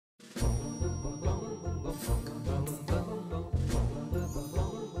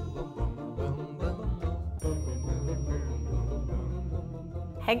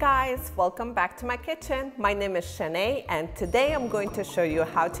Hey guys, welcome back to my kitchen. My name is Shanae and today I'm going to show you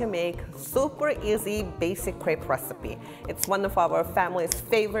how to make super easy basic crepe recipe. It's one of our family's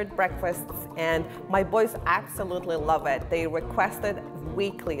favorite breakfasts and my boys absolutely love it. They request it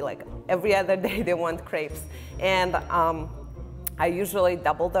weekly, like every other day they want crepes. And I usually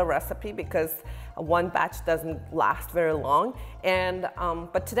double the recipe because one batch doesn't last very long.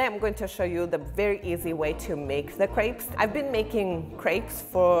 But today I'm going to show you the very easy way to make the crepes. I've been making crepes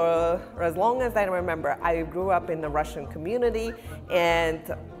for as long as I remember. I grew up in the Russian community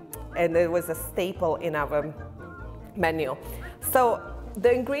and it was a staple in our menu. So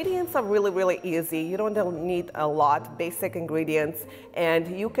the ingredients are really easy. You don't need a lot, basic ingredients,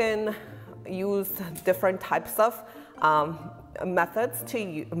 and you can use different types of methods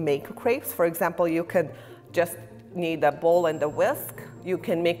to make crepes. For example, you can just need a bowl and a whisk. You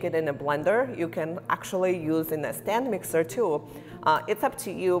can make it in a blender. You can actually use in a stand mixer too. It's up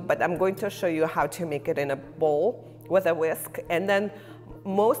to you, but I'm going to show you how to make it in a bowl with a whisk. And then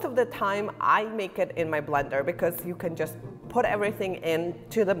most of the time I make it in my blender because you can just put everything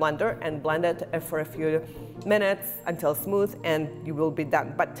into the blender and blend it for a few minutes until smooth and you will be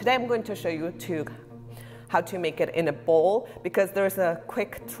done. But today I'm going to show you how to make it in a bowl because there's a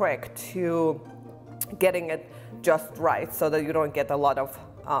quick trick to getting it just right so that you don't get a lot of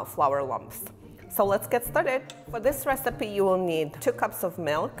flour lumps. So let's get started. For this recipe you will need 2 cups of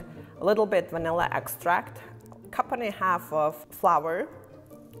milk, a little bit vanilla extract, 1.5 cups of flour,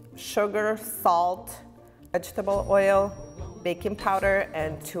 sugar, salt, vegetable oil, baking powder,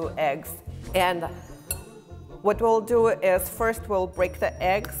 and 2 eggs. And what we'll do is first we'll break the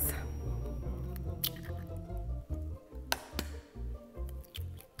eggs.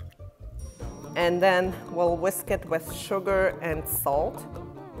 And then we'll whisk it with sugar and salt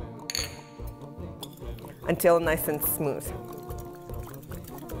until nice and smooth.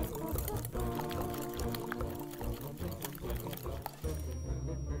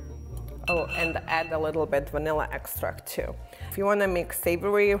 Oh, and add a little bit vanilla extract too. If you want to make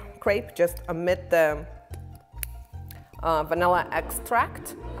savory crepe, just omit the vanilla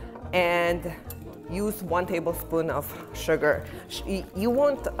extract and use 1 tablespoon of sugar. You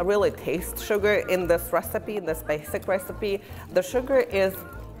won't really taste sugar in this recipe, this basic recipe. The sugar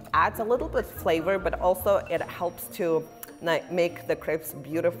adds a little bit flavor, but also it helps to make the crepes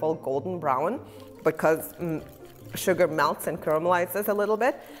beautiful golden brown because sugar melts and caramelizes a little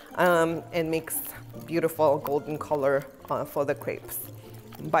bit and makes beautiful golden color for the crepes.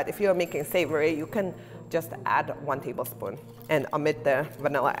 But if you're making savory, you can just add 1 tablespoon and omit the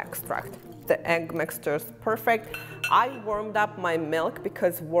vanilla extract. The egg mixture is perfect. I warmed up my milk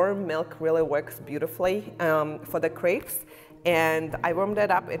because warm milk really works beautifully for the crepes. And I warmed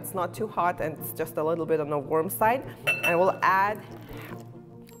it up. It's not too hot and it's just a little bit on the warm side. I will add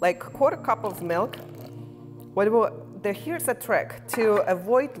like 1/4 cup of milk. Here's a trick. To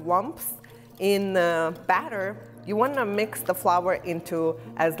avoid lumps in batter, you want to mix the flour into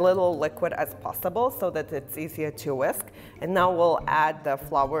as little liquid as possible so that it's easier to whisk. And now we'll add the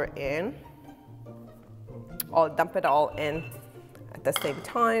flour in. I'll dump it all in at the same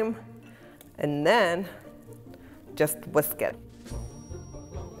time and then just whisk it.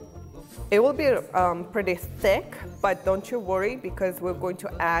 It will be pretty thick, but don't you worry because we're going to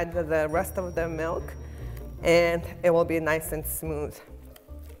add the rest of the milk and it will be nice and smooth.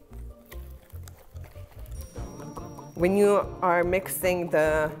 When you are mixing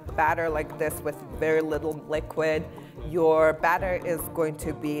the batter like this with very little liquid, your batter is going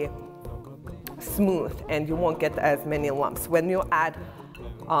to be smooth and you won't get as many lumps. When you add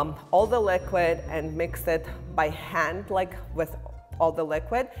all the liquid and mix it by hand, like with all the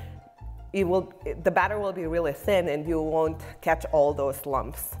liquid, the batter will be really thin and you won't catch all those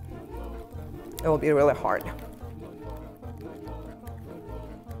lumps. It will be really hard.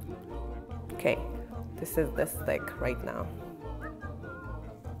 Okay, this is this thick right now.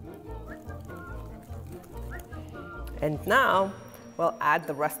 And now we'll add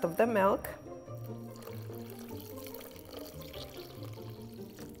the rest of the milk.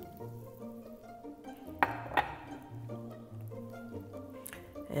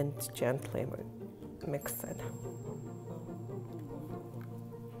 And gently mix it.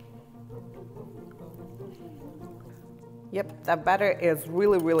 Yep, that batter is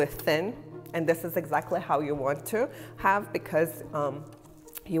really thin, and this is exactly how you want to have because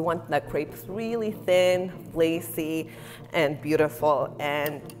you want the crepes really thin, lacy, and beautiful,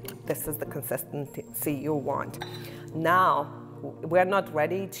 and this is the consistency you want. Now, we're not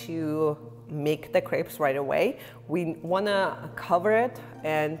ready to make the crepes right away. We want to cover it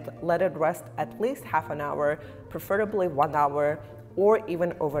and let it rest at least half an hour, preferably 1 hour, or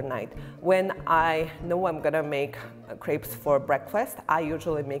even overnight. When I know I'm gonna make crepes for breakfast, I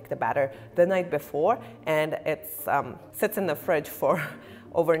usually make the batter the night before, and it sits in the fridge for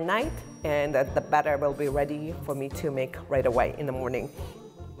overnight, and the batter will be ready for me to make right away in the morning.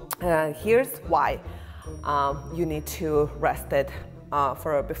 Here's why you need to rest it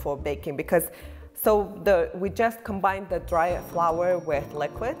before baking, because we just combined the dry flour with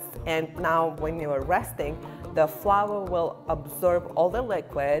liquids, and now when you're resting, the flour will absorb all the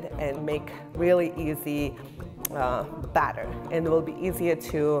liquid and make really easy batter, and it will be easier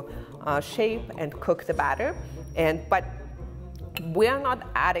to shape and cook the batter. But we're not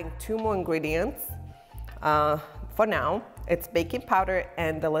adding 2 more ingredients for now. It's baking powder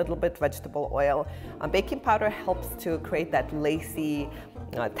and a little bit vegetable oil. Baking powder helps to create that lacy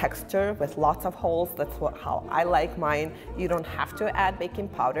texture with lots of holes. That's how I like mine. You don't have to add baking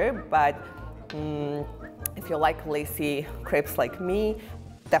powder, but if you like lacy crepes like me,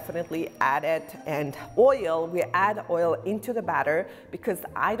 definitely add it. And oil, we add oil into the batter because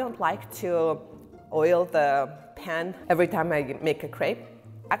I don't like to oil the pan every time I make a crepe.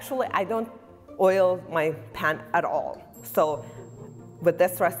 Actually, I don't oil my pan at all. So with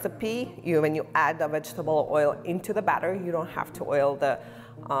this recipe, when you add the vegetable oil into the batter, you don't have to oil the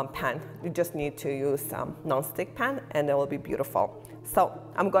pan. You just need to use non-stick pan, and it will be beautiful. So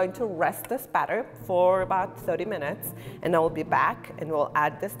I'm going to rest this batter for about 30 minutes, and I will be back, and we'll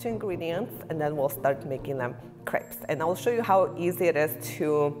add these 2 ingredients, and then we'll start making them crepes. And I'll show you how easy it is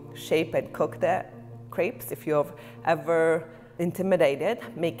to shape and cook the crepes. If you've ever intimidated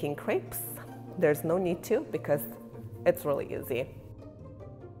making crepes, there's no need to, because it's really easy.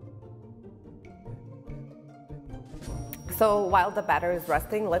 So while the batter is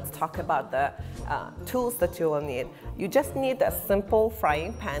resting, let's talk about the tools that you will need. You just need a simple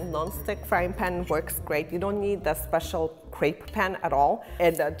frying pan. Non-stick frying pan works great. You don't need the special crepe pan at all,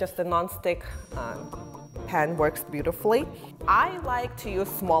 and just a non-stick pan works beautifully. I like to use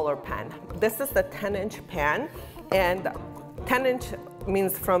smaller pan. This is the 10-inch pan, and 10-inch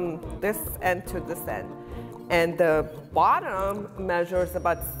means from this end to this end. And the bottom measures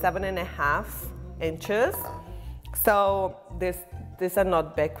about 7.5 inches. So these are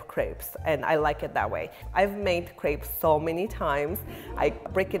not big crepes, and I like it that way. I've made crepes so many times. I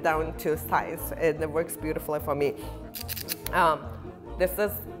break it down to size, and it works beautifully for me. This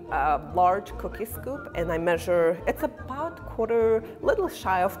is a large cookie scoop, and I measure, it's about little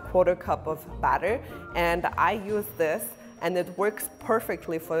shy of 1/4 cup of batter, and I use this, and it works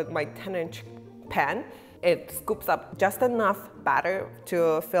perfectly for my 10-inch pan. It scoops up just enough batter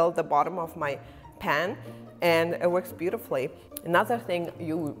to fill the bottom of my pan, and it works beautifully. Another thing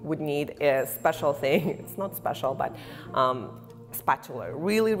you would need is special thing. It's not special, but spatula.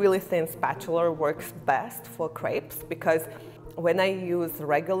 Really, really thin spatula works best for crepes, because when I use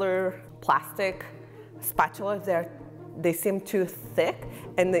regular plastic spatula, they seem too thick,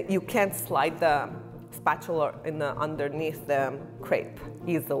 and you can't slide the spatula underneath the crepe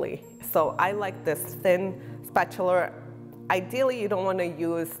easily. So I like this thin spatula. Ideally, you don't want to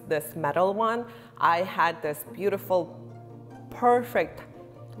use this metal one. I had this beautiful, perfect,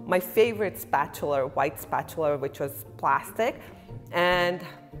 my favorite spatula, white spatula, which was plastic, and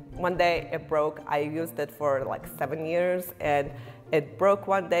one day it broke. I used it for like 7 years, and it broke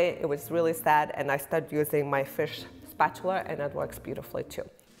one day. It was really sad, and I started using my fish spatula, and it works beautifully too.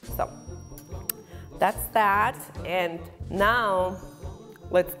 So that's that, and now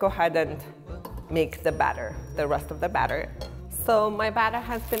let's go ahead and make the batter, the rest of the batter. So my batter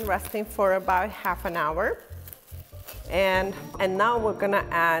has been resting for about half an hour, and now we're gonna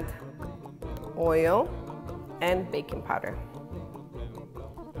add oil and baking powder,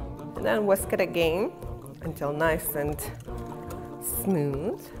 and then whisk it again until nice and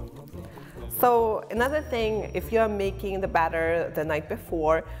smooth. So another thing, if you're making the batter the night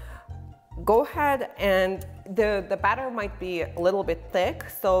before, go ahead and the batter might be a little bit thick,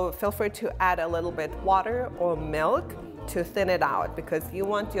 so feel free to add a little bit water or milk to thin it out, because you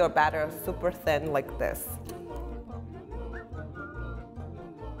want your batter super thin like this.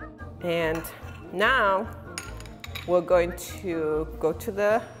 And now we're going to go to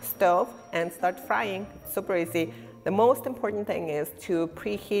the stove and start frying. Super easy. The most important thing is to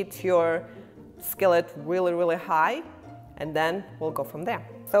preheat your skillet really, really high, and then we'll go from there.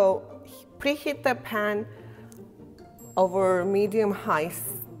 So preheat the pan over medium-high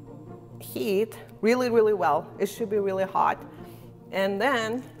heat really, really well. It should be really hot. And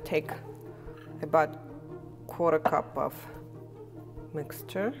then take about 1/4 cup of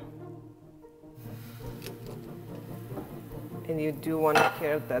mixture. And you do want to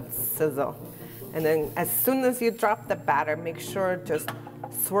hear that sizzle. And then as soon as you drop the batter, make sure just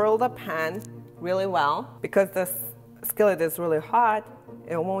swirl the pan really well. Because the skillet is really hot,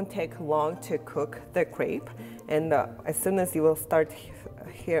 it won't take long to cook the crepe. And as soon as you will start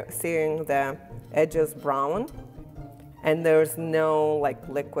seeing the edges brown and there's no like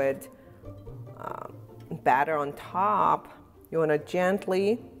liquid batter on top, you want to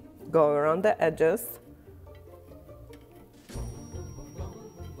gently go around the edges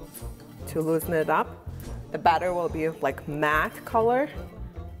to loosen it up. The batter will be like matte color,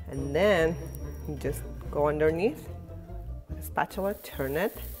 and then you just go underneath with a spatula, turn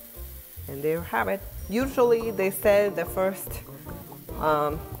it, and there you have it. Usually they say the first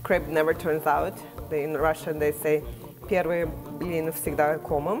crepe never turns out. In Russian they say первый блин всегда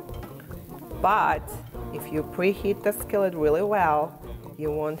комом. But if you preheat the skillet really well,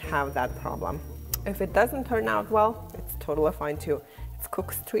 you won't have that problem. If it doesn't turn out well, it's totally fine too. It's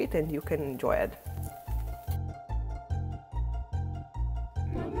cooked straight and you can enjoy it.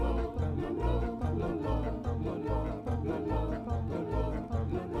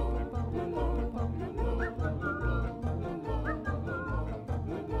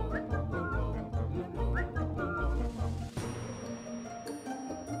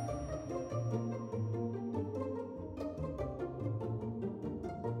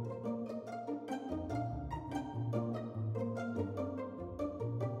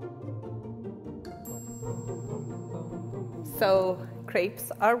 So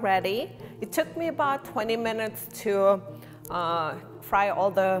crepes are ready. It took me about 20 minutes to fry all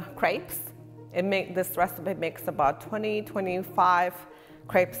the crepes. This recipe makes about 20-25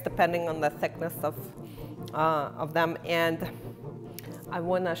 crepes depending on the thickness of them. And I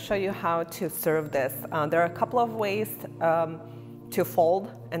want to show you how to serve this. There are a couple of ways to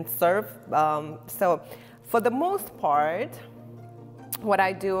fold and serve. So for the most part, what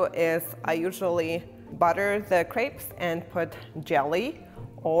I do is I usually butter the crepes and put jelly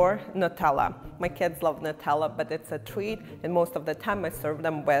or Nutella. My kids love Nutella, but it's a treat, and most of the time I serve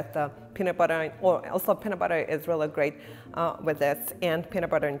them with peanut butter, or also peanut butter is really great with this, and peanut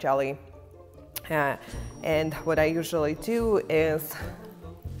butter and jelly. And what I usually do is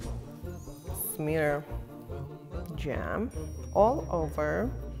smear jam all over,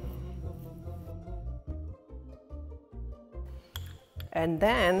 and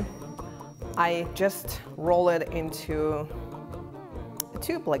then I just roll it into a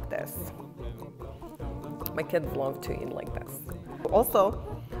tube like this. My kids love to eat like this. Also,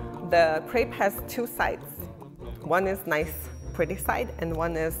 the crepe has two sides. One is nice, pretty side, and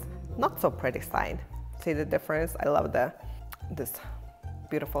one is not so pretty side. See the difference? I love this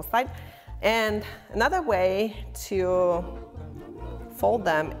beautiful side. And another way to fold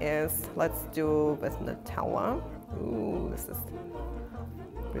them is, let's do with Nutella. Ooh, this is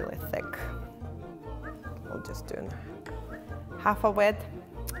really thick. We'll just do half of it,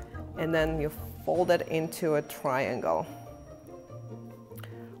 and then you fold it into a triangle,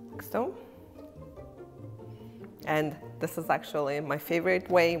 like so. And this is actually my favorite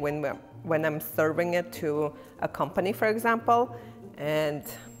way when I'm serving it to a company, for example, and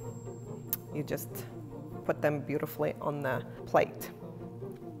you just put them beautifully on the plate.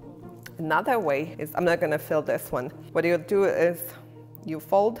 Another way is, I'm not gonna fill this one. What you do is you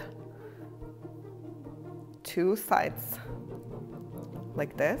fold two sides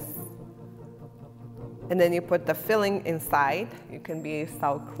like this, and then you put the filling inside. It can be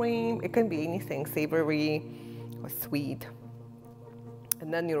sour cream, it can be anything savory or sweet,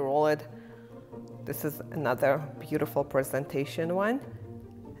 and then you roll it. This is another beautiful presentation one,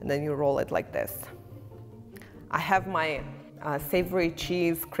 and then you roll it like this. I have my savory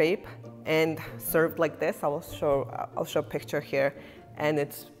cheese crepe and served like this. I'll show a picture here, and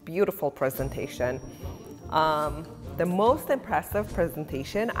it's beautiful presentation. The most impressive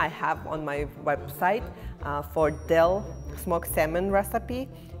presentation I have on my website for dill smoked salmon recipe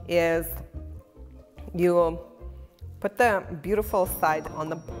is you put the beautiful side on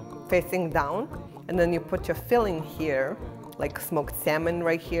the facing down, and then you put your filling here, like smoked salmon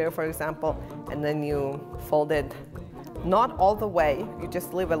right here, for example, and then you fold it not all the way, you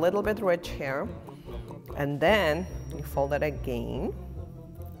just leave a little bit rich here, and then you fold it again.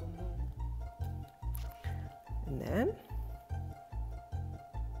 And then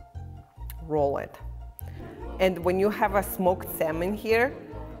roll it. And when you have a smoked salmon here,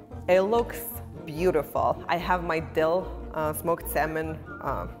 it looks beautiful. I have my dill smoked salmon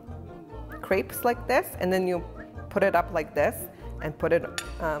crepes like this, and then you put it up like this and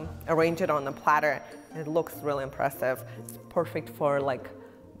arrange it on a platter. It looks really impressive. It's perfect for like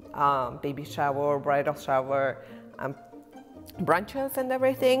baby shower, bridal shower. brunches and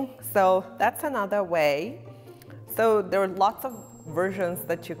everything. So that's another way. So there are lots of versions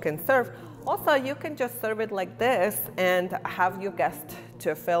that you can serve. Also, you can just serve it like this and have your guests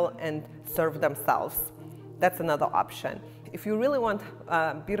to fill and serve themselves. That's another option. If you really want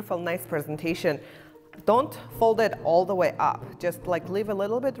a beautiful, nice presentation, don't fold it all the way up. Just like leave a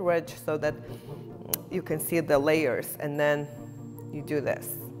little bit ridge so that you can see the layers, and then you do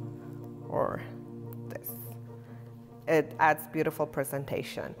this or this. It adds beautiful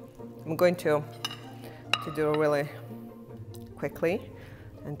presentation. I'm going to do it really quickly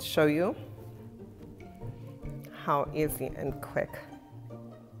and show you how easy and quick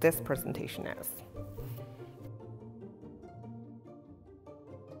this presentation is.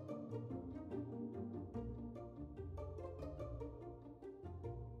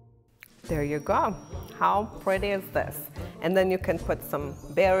 There you go. How pretty is this? And then you can put some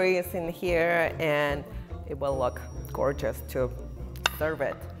berries in here and it will look gorgeous to serve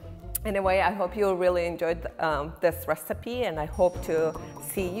it. Anyway, I hope you really enjoyed this recipe, and I hope to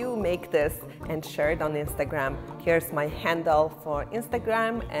see you make this and share it on Instagram. Here's my handle for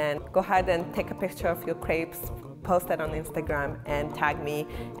Instagram, and go ahead and take a picture of your crepes, post it on Instagram and tag me,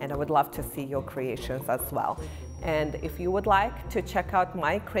 and I would love to see your creations as well. And if you would like to check out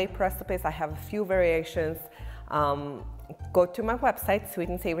my crepe recipes, I have a few variations. Go to my website, Sweet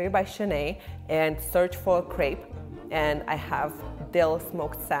and Savory by Shanae, and search for crepe. And I have dill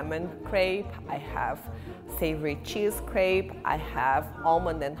smoked salmon crepe, I have savory cheese crepe, I have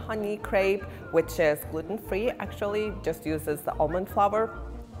almond and honey crepe, which is gluten-free actually, just uses the almond flour.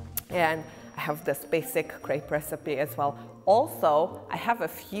 And I have this basic crepe recipe as well. Also, I have a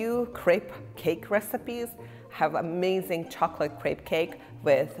few crepe cake recipes. I have amazing chocolate crepe cake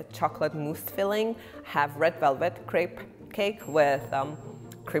with chocolate mousse filling. I have red velvet crepe cake with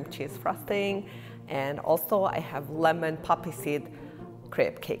cream cheese frosting. And also I have lemon poppy seed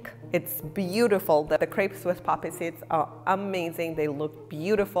crepe cake. It's beautiful. The crepes with poppy seeds are amazing. They look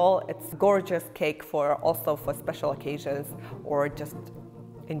beautiful. It's gorgeous cake for also for special occasions or just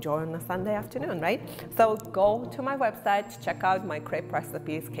enjoy on a Sunday afternoon, right? So go to my website, check out my crepe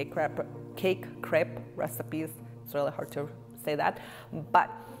recipes, cake crepe recipes. It's really hard to say that, but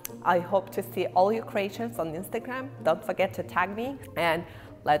I hope to see all your creations on Instagram. Don't forget to tag me and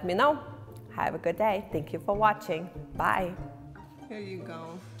let me know. Have a good day. Thank you for watching. Bye. Here you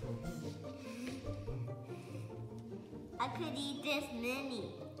go. I could eat this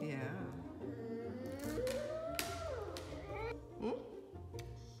many. Yeah.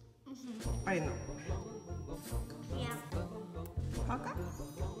 I know. Yeah. Okay.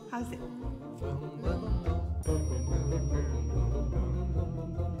 How's it?